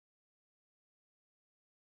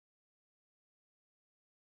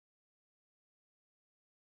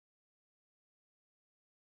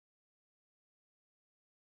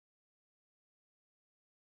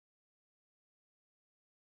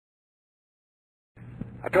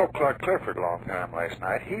I told Clark Clifford a long time last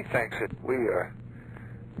night. He thinks that we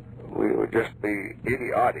would just be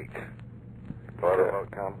idiotic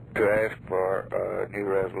to ask for a new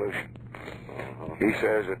resolution. He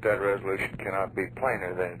says that resolution cannot be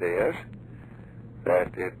plainer than it is,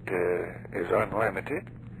 that it is unlimited,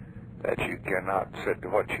 that you cannot say to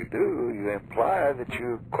what you do. You imply that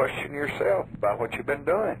you question yourself about what you've been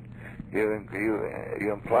doing. You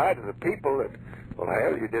imply to the people that, well,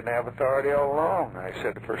 hell, you didn't have authority all along. I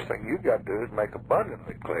said the first thing you've got to do is make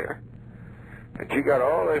abundantly clear that you got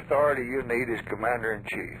all the authority you need as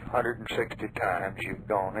Commander-in-Chief. 160 times you've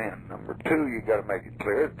gone in. Number two, you've got to make it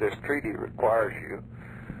clear that this treaty requires you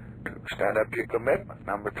to stand up to your commitment.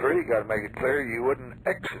 Number three, you got to make it clear you wouldn't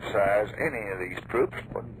exercise any of these troops,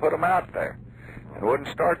 wouldn't put them out there, and wouldn't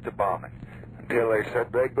start the bombing until they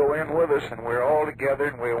said they'd go in with us and we're all together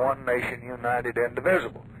and we're one nation, united,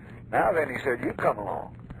 indivisible. Now then, he said, you come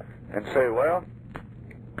along and say, well,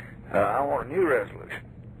 I want a new resolution.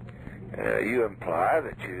 You imply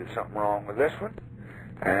that there's something wrong with this one,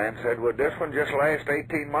 and said, would this one just last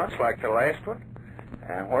 18 months like the last one?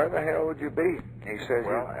 And where the hell would you be? He says,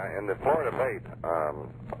 well, in the floor debate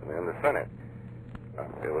in the Senate,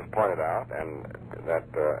 it was pointed out and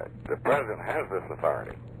that the President has this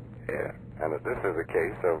authority. Yeah. And that this is a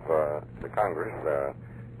case of the Congress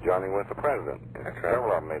joining with the President. That's right.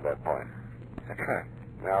 Several of them made that point. That's right.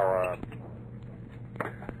 Now,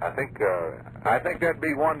 I think that'd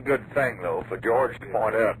be one good thing, though, for George to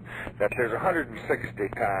point out that there's 160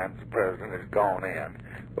 times the President has gone in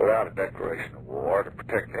without a declaration of war to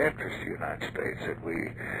protect the interests of the United States, that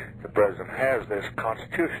the President has this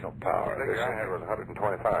constitutional power. I think I had was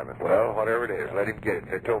 125. Well, whatever it is, let him get it.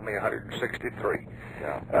 They told me 163.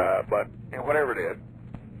 Yeah. But whatever it is,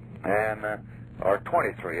 and or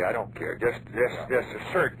 23, I don't care. Just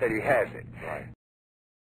assert that he has it. Right.